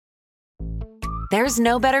There's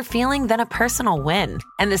no better feeling than a personal win,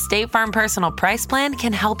 and the State Farm Personal Price Plan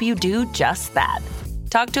can help you do just that.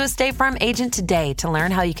 Talk to a State Farm agent today to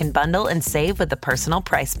learn how you can bundle and save with the Personal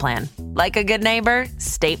Price Plan. Like a good neighbor,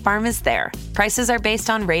 State Farm is there. Prices are based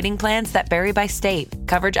on rating plans that vary by state.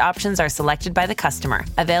 Coverage options are selected by the customer.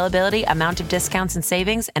 Availability, amount of discounts and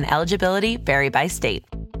savings, and eligibility vary by state.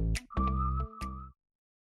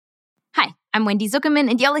 Hi, I'm Wendy Zuckerman,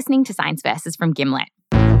 and you're listening to Science Versus from Gimlet.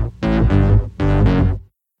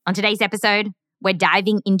 On today's episode, we're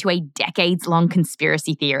diving into a decades-long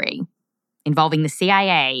conspiracy theory involving the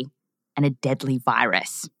CIA and a deadly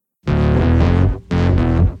virus. And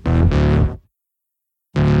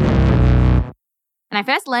I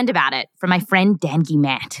first learned about it from my friend Dan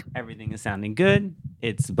Guillemette. Everything is sounding good.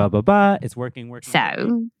 It's blah. It's working.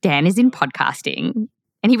 So, Dan is in podcasting,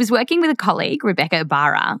 and he was working with a colleague, Rebecca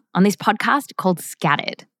Ibarra, on this podcast called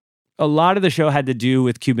Scattered. A lot of the show had to do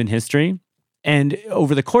with Cuban history. And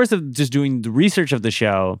over the course of just doing the research of the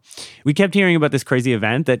show, we kept hearing about this crazy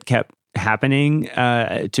event that kept happening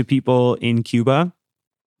to people in Cuba.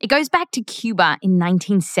 It goes back to Cuba in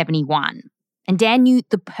 1971. And Dan knew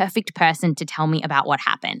the perfect person to tell me about what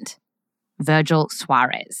happened. Virgil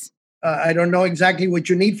Suarez. I don't know exactly what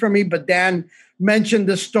you need from me, but Dan mentioned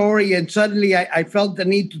the story and suddenly I felt the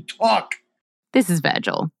need to talk. This is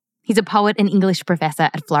Virgil. He's a poet and English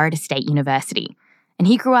professor at Florida State University, and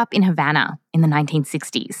he grew up in Havana in the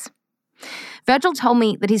 1960s. Virgil told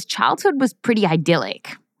me that his childhood was pretty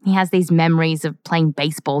idyllic. He has these memories of playing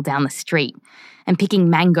baseball down the street and picking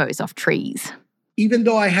mangoes off trees. Even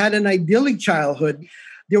though I had an idyllic childhood,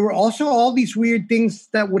 there were also all these weird things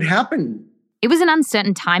that would happen. It was an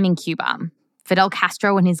uncertain time in Cuba. Fidel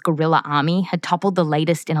Castro and his guerrilla army had toppled the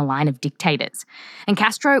latest in a line of dictators, and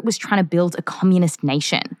Castro was trying to build a communist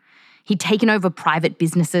nation. He'd taken over private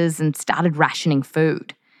businesses and started rationing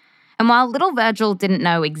food. And while little Virgil didn't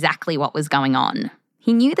know exactly what was going on,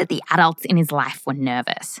 he knew that the adults in his life were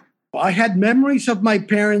nervous. I had memories of my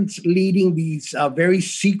parents leading these very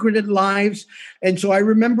secretive lives. And so I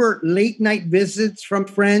remember late night visits from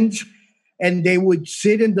friends, and they would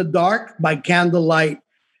sit in the dark by candlelight.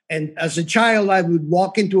 And as a child, I would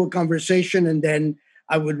walk into a conversation and then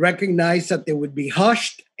I would recognize that they would be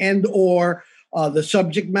hushed and or the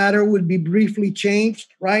subject matter would be briefly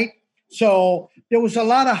changed, right? So there was a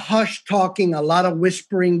lot of hush talking, a lot of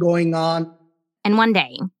whispering going on. And one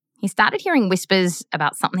day, he started hearing whispers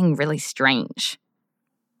about something really strange.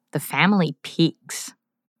 The family pigs.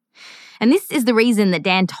 And this is the reason that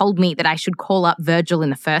Dan told me that I should call up Virgil in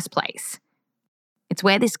the first place. It's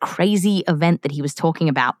where this crazy event that he was talking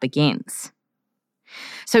about begins.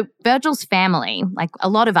 So Virgil's family, like a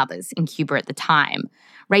lot of others in Cuba at the time,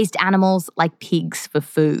 raised animals like pigs for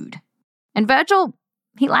food. And Virgil,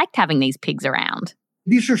 he liked having these pigs around.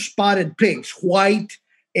 These are spotted pigs, white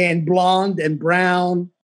and blonde and brown.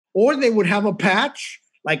 Or they would have a patch,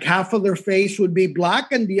 like half of their face would be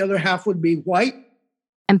black and the other half would be white.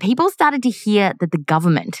 And people started to hear that the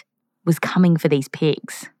government was coming for these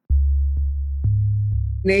pigs.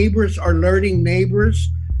 Neighbors are alerting neighbors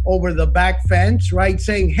over the back fence, right?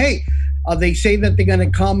 Saying, hey, they say that they're going to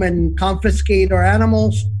come and confiscate our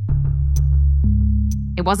animals.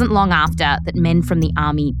 It wasn't long after that men from the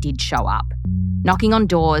army did show up, knocking on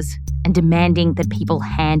doors and demanding that people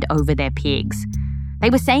hand over their pigs.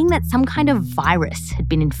 They were saying that some kind of virus had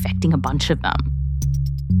been infecting a bunch of them.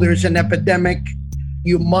 There's an epidemic.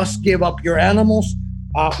 You must give up your animals.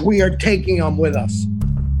 We are taking them with us.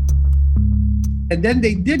 And then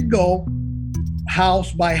they did go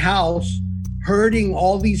house by house, herding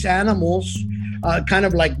all these animals, kind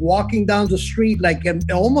of like walking down the street, like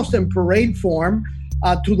almost in parade form,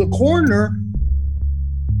 to the corner.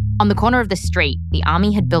 On the corner of the street, the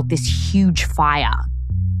army had built this huge fire.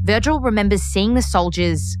 Virgil remembers seeing the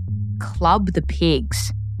soldiers club the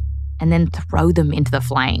pigs and then throw them into the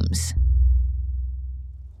flames.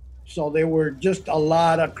 So there were just a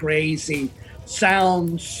lot of crazy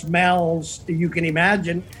sounds, smells you can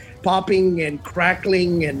imagine, popping and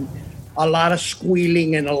crackling and a lot of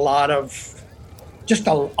squealing and a lot of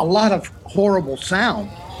horrible sound,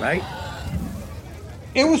 right?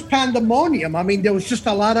 It was pandemonium. I mean, there was just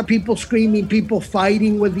a lot of people screaming, people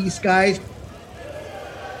fighting with these guys.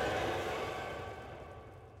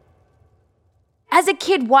 As a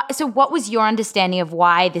kid, what was your understanding of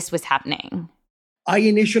why this was happening? I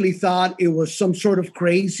initially thought it was some sort of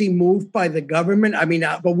crazy move by the government. I mean,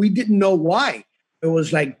 but we didn't know why. It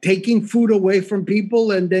was like taking food away from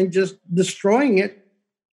people and then just destroying it.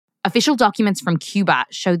 Official documents from Cuba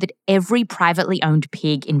show that every privately owned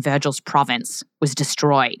pig in Virgil's province was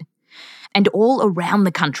destroyed. And all around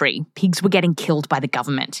the country, pigs were getting killed by the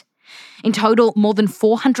government. In total, more than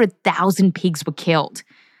 400,000 pigs were killed.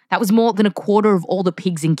 That was more than a quarter of all the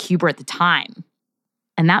pigs in Cuba at the time.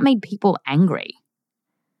 And that made people angry.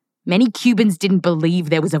 Many Cubans didn't believe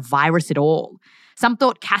there was a virus at all. Some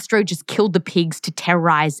thought Castro just killed the pigs to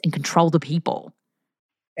terrorize and control the people.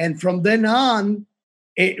 And from then on,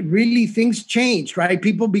 things changed, right?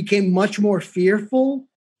 People became much more fearful.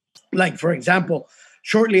 Like, for example,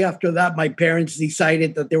 shortly after that, my parents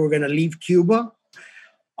decided that they were going to leave Cuba.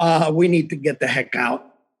 We need to get the heck out.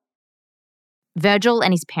 Virgil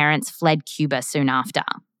and his parents fled Cuba soon after.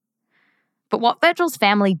 But what Virgil's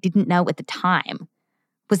family didn't know at the time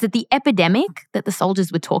was that the epidemic that the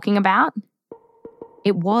soldiers were talking about,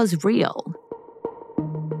 it was real.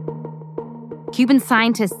 Cuban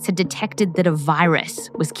scientists had detected that a virus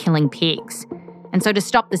was killing pigs. And so to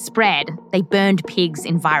stop the spread, they burned pigs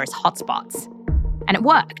in virus hotspots. And it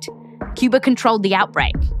worked. Cuba controlled the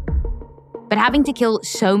outbreak. But having to kill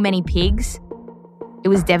so many pigs, it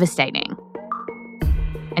was devastating.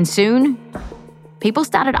 And soon, people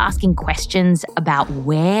started asking questions about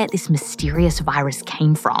where this mysterious virus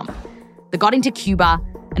came from. They got into Cuba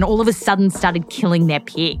and all of a sudden started killing their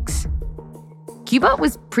pigs. Cuba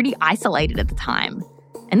was pretty isolated at the time,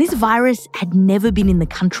 and this virus had never been in the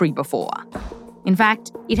country before. In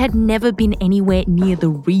fact, it had never been anywhere near the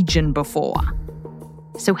region before.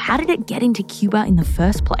 So how did it get into Cuba in the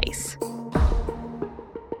first place?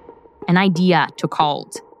 An idea took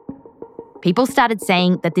hold. People started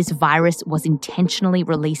saying that this virus was intentionally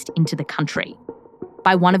released into the country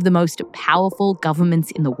by one of the most powerful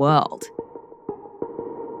governments in the world,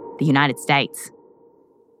 the United States.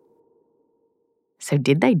 So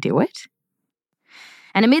did they do it?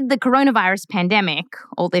 And amid the coronavirus pandemic,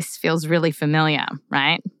 all this feels really familiar,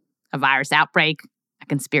 right? A virus outbreak, a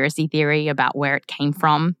conspiracy theory about where it came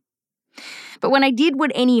from. But when I did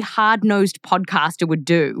what any hard-nosed podcaster would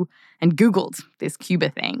do and Googled this Cuba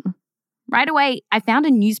thing, right away, I found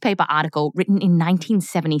a newspaper article written in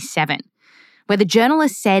 1977 where the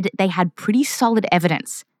journalist said they had pretty solid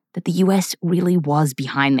evidence that the US really was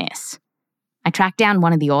behind this. I tracked down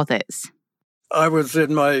one of the authors. I was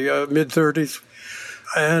in my mid-30s,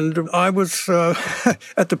 and I was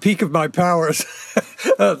at the peak of my powers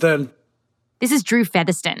then. This is Drew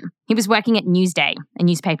Featherston. He was working at Newsday, a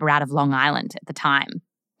newspaper out of Long Island at the time.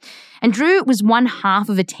 And Drew was one half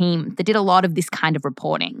of a team that did a lot of this kind of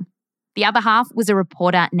reporting. The other half was a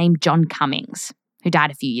reporter named John Cummings, who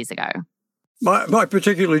died a few years ago. My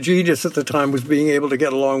particular genius at the time was being able to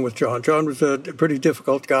get along with John. John was a pretty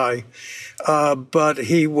difficult guy, but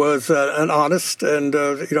he was an honest and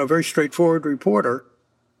very straightforward reporter.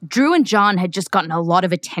 Drew and John had just gotten a lot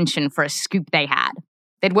of attention for a scoop they had.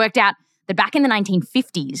 They'd worked out that back in the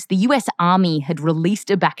 1950s, the US Army had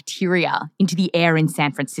released a bacteria into the air in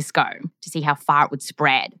San Francisco to see how far it would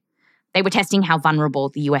spread. They were testing how vulnerable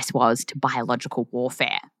the US was to biological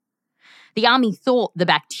warfare. The Army thought the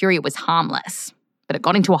bacteria was harmless, but it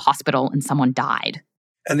got into a hospital and someone died.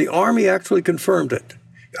 And the Army actually confirmed it.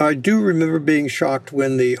 I do remember being shocked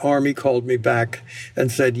when the Army called me back and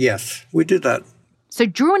said, yes, we did that. So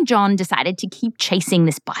Drew and John decided to keep chasing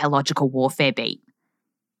this biological warfare beat.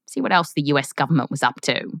 See what else the US government was up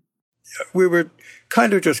to. We were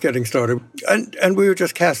kind of just getting started, and we were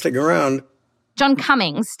just casting around. John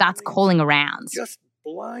Cummings starts calling around. Just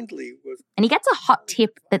blindly. And he gets a hot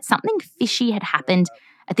tip that something fishy had happened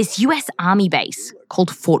at this US Army base called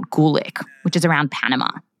Fort Gulick, which is around Panama.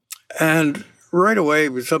 And right away,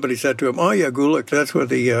 somebody said to him, oh yeah, Gulick, that's where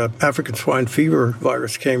the African swine fever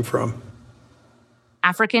virus came from.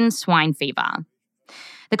 African swine fever.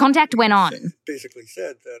 The contact went on, basically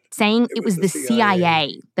said that saying it was the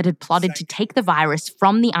CIA that had plotted to take the virus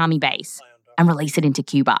from the Army base and release it into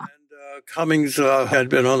Cuba. Cummings had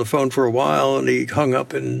been on the phone for a while, and he hung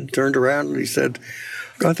up and turned around and he said,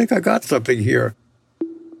 I think I got something here.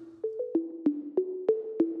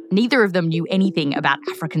 Neither of them knew anything about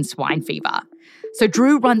African swine fever. So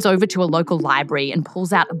Drew runs over to a local library and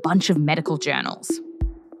pulls out a bunch of medical journals.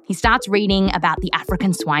 He starts reading about the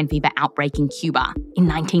African swine fever outbreak in Cuba in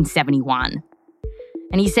 1971.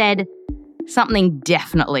 And he said, something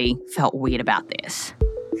definitely felt weird about this.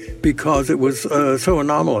 Because it was so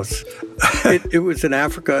anomalous. It was in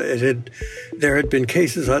Africa. There had been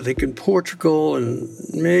cases, I think, in Portugal and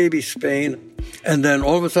maybe Spain. And then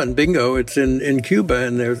all of a sudden, bingo, it's in Cuba,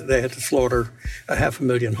 and they had to slaughter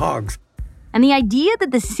 500,000 hogs. And the idea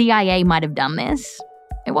that the CIA might have done this,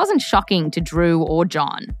 it wasn't shocking to Drew or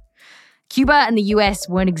John. Cuba and the US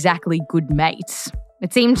weren't exactly good mates.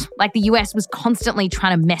 It seemed like the US was constantly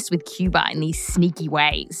trying to mess with Cuba in these sneaky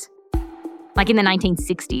ways. Like in the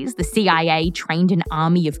 1960s, the CIA trained an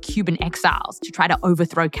army of Cuban exiles to try to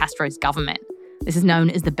overthrow Castro's government. This is known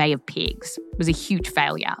as the Bay of Pigs. It was a huge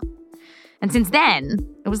failure. And since then,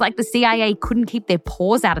 it was like the CIA couldn't keep their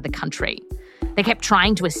paws out of the country. They kept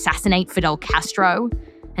trying to assassinate Fidel Castro.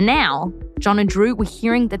 And now, John and Drew were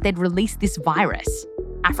hearing that they'd released this virus,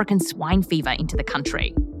 African swine fever, into the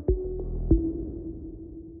country.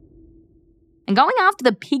 And going after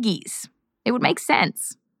the piggies, it would make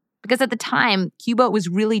sense. Because at the time, Cuba was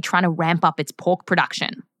really trying to ramp up its pork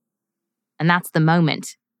production. And that's the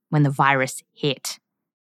moment when the virus hit.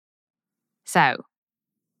 So,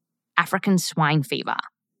 African swine fever.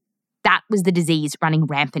 That was the disease running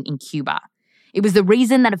rampant in Cuba. It was the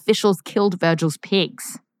reason that officials killed Virgil's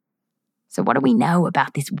pigs. So what do we know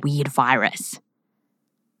about this weird virus?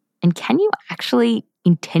 And can you actually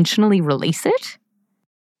intentionally release it?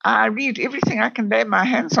 I read everything I can lay my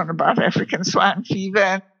hands on about African swine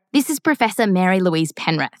fever. This is Professor Mary Louise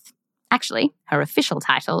Penrith. Actually, her official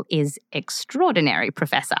title is Extraordinary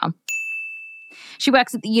Professor. She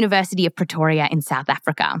works at the University of Pretoria in South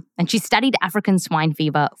Africa, and she studied African swine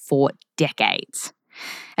fever for decades.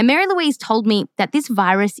 And Mary Louise told me that this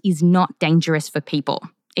virus is not dangerous for people.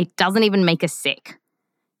 It doesn't even make us sick.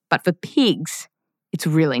 But for pigs, it's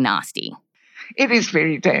really nasty. It is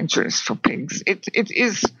very dangerous for pigs. It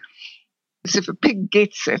is, if a pig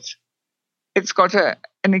gets it, it's got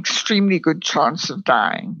an extremely good chance of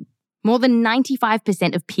dying. More than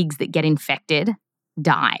 95% of pigs that get infected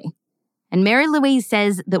die. And Mary Louise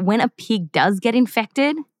says that when a pig does get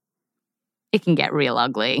infected, it can get real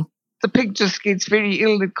ugly. The pig just gets very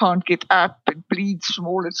ill. It can't get up. It bleeds from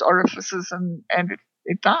all its orifices and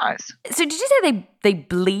it dies. So did you say they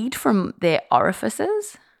bleed from their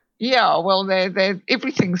orifices? Yeah, well,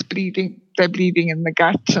 everything's bleeding. They're bleeding in the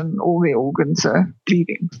gut and all their organs are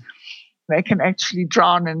bleeding. They can actually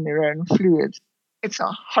drown in their own fluid. It's a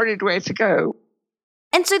horrid way to go.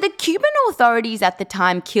 And so the Cuban authorities at the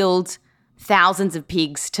time killed thousands of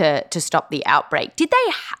pigs to stop the outbreak. Did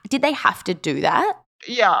they have to do that?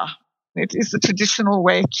 Yeah. It is the traditional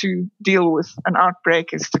way to deal with an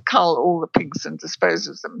outbreak is to cull all the pigs and dispose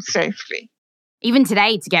of them safely. Even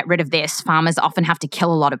today, to get rid of this, farmers often have to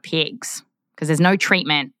kill a lot of pigs because there's no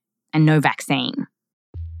treatment and no vaccine.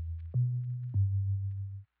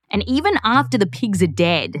 And even after the pigs are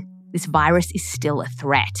dead, this virus is still a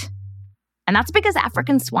threat. And that's because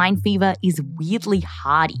African swine fever is weirdly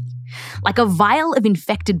hardy. Like a vial of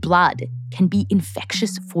infected blood can be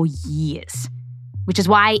infectious for years, which is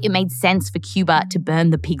why it made sense for Cuba to burn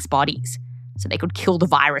the pigs' bodies so they could kill the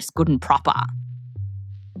virus good and proper.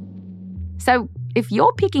 So if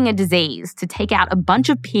you're picking a disease to take out a bunch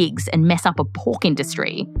of pigs and mess up a pork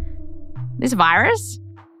industry, this virus,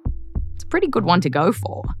 it's a pretty good one to go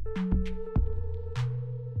for.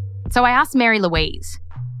 So I asked Mary Louise,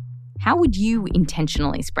 how would you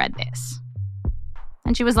intentionally spread this?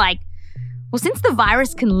 And she was like, well, since the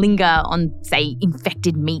virus can linger on, say,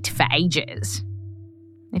 infected meat for ages,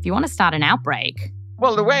 if you want to start an outbreak...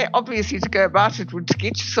 Well, the way, obviously, to go about it would to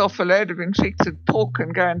get yourself a load of infected pork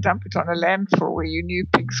and go and dump it on a landfill where you knew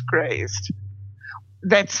pigs grazed.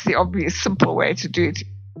 That's the obvious, simple way to do it.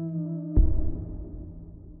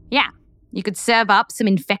 Yeah, you could serve up some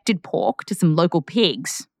infected pork to some local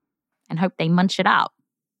pigs and hope they munch it up.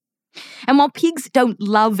 And while pigs don't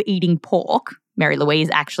love eating pork, Mary Louise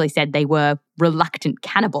actually said they were reluctant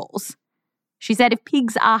cannibals. She said if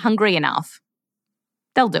pigs are hungry enough,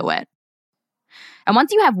 they'll do it. And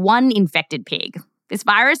once you have one infected pig, this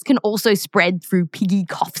virus can also spread through piggy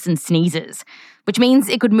coughs and sneezes, which means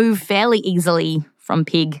it could move fairly easily from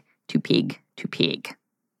pig to pig to pig.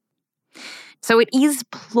 So it is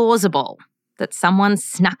plausible that someone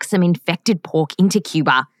snuck some infected pork into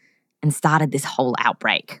Cuba and started this whole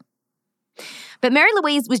outbreak. But Mary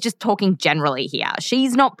Louise was just talking generally here.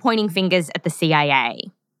 She's not pointing fingers at the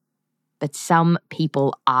CIA. But some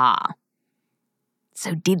people are.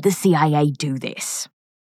 So did the CIA do this?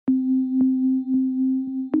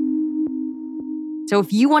 So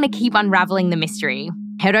if you want to keep unraveling the mystery,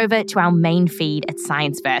 head over to our main feed at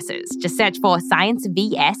Science Versus. Just search for Science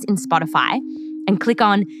VS in Spotify and click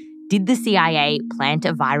on Did the CIA Plant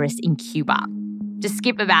a Virus in Cuba? Just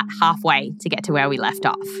skip about halfway to get to where we left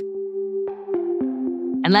off.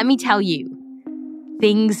 And let me tell you,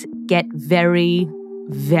 things get very,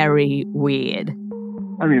 very weird.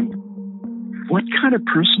 I mean, what kind of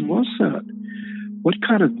person was that? What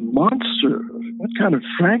kind of monster? What kind of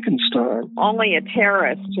Frankenstein? Only a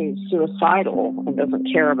terrorist who's suicidal and doesn't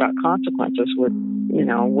care about consequences would,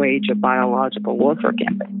 wage a biological warfare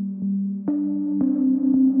campaign.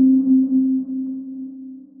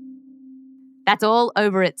 That's all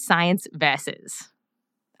over at Science Versus.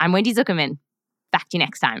 I'm Wendy Zuckerman. Back to you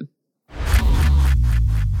next time.